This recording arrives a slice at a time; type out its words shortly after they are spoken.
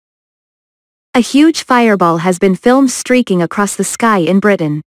A huge fireball has been filmed streaking across the sky in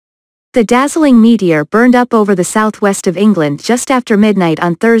Britain. The dazzling meteor burned up over the southwest of England just after midnight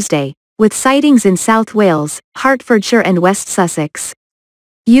on Thursday, with sightings in South Wales, Hertfordshire and West Sussex.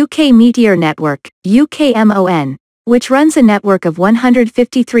 UK Meteor Network, UKMON, which runs a network of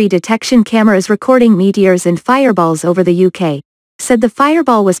 153 detection cameras recording meteors and fireballs over the UK, said the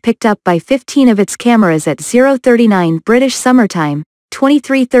fireball was picked up by 15 of its cameras at 0:39 British Summer Time,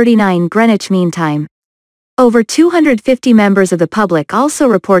 23:39 Greenwich Mean Time. Over 250 members of the public also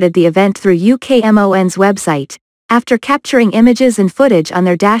reported the event through UKMON's website, after capturing images and footage on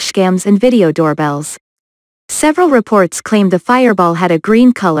their dashcams and video doorbells. Several reports claimed the fireball had a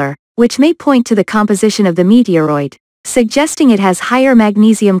green color, which may point to the composition of the meteoroid, suggesting it has higher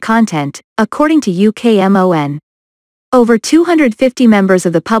magnesium content, according to UKMON. Over 250 members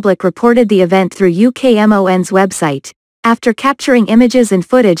of the public reported the event through UKMON's website, after capturing images and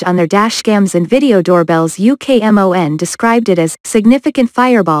footage on their dashcams and video doorbells. UKMON described it as significant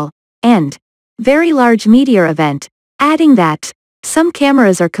fireball and very large meteor event, adding that some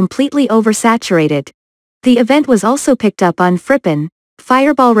cameras are completely oversaturated. The event was also picked up on FRIPN,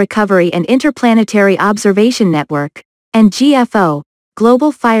 Fireball Recovery and Interplanetary Observation Network, and GFO,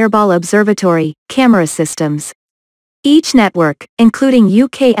 Global Fireball Observatory, camera systems. Each network, including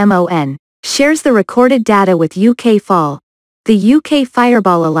UKMON, shares the recorded data with UKFall, the UK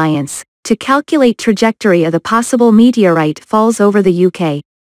Fireball Alliance, to calculate trajectory of the possible meteorite falls over the UK.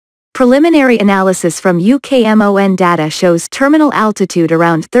 Preliminary analysis from UKMON data shows terminal altitude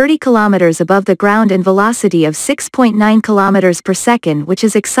around 30 km above the ground and velocity of 6.9 km per second, which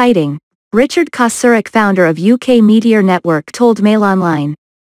is exciting, Richard Kosurik, founder of UK Meteor Network, told Mail Online.